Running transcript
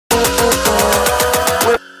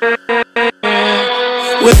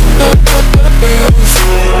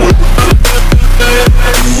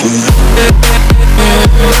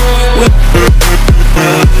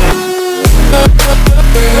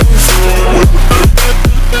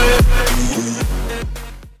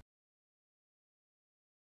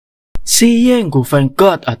Seeing Gu Feng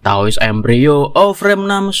got a Taoist embryo of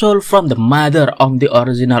remnant soul from the mother of the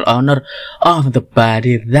original owner of the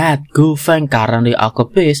body that Gu Feng currently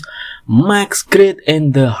occupies, makes greed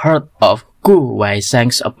in the heart of Gu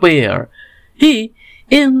Weisheng appear. He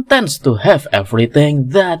intends to have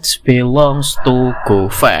everything that belongs to Gu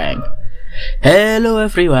Feng. Hello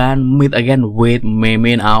everyone, meet again with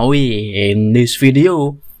Mimin Aoi. In this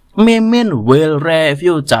video, Mimin will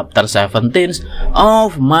review chapter 17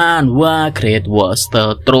 of Manhua Great Was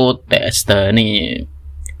the True Destiny.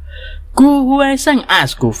 Gu Weisheng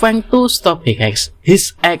asks Gu Feng to stop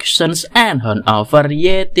his actions and hand over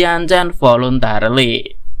Ye Tianzhen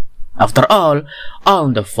voluntarily. After all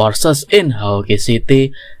the forces in Haoki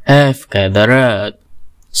City have gathered.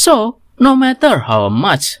 So, no matter how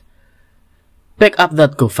much backup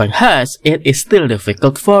that Gu Feng has, it is still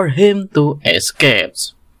difficult for him to escape.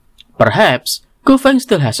 Perhaps Gu Feng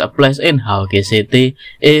still has a place in Haoki City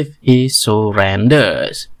if he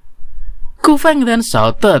surrenders. Gu Feng then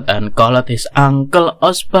shouted and called his uncle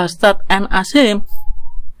Osbastard and asked him,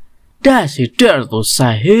 does he dare to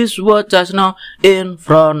say his words just now in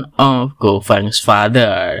front of Gu Feng's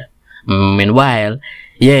father? Meanwhile,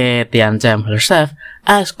 Ye Tianzhen herself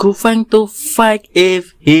asked Gu Feng to fight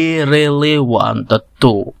if he really wanted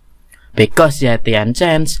to, because Ye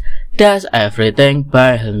Tianzhen does everything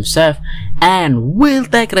by himself and will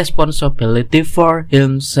take responsibility for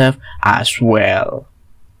himself as well.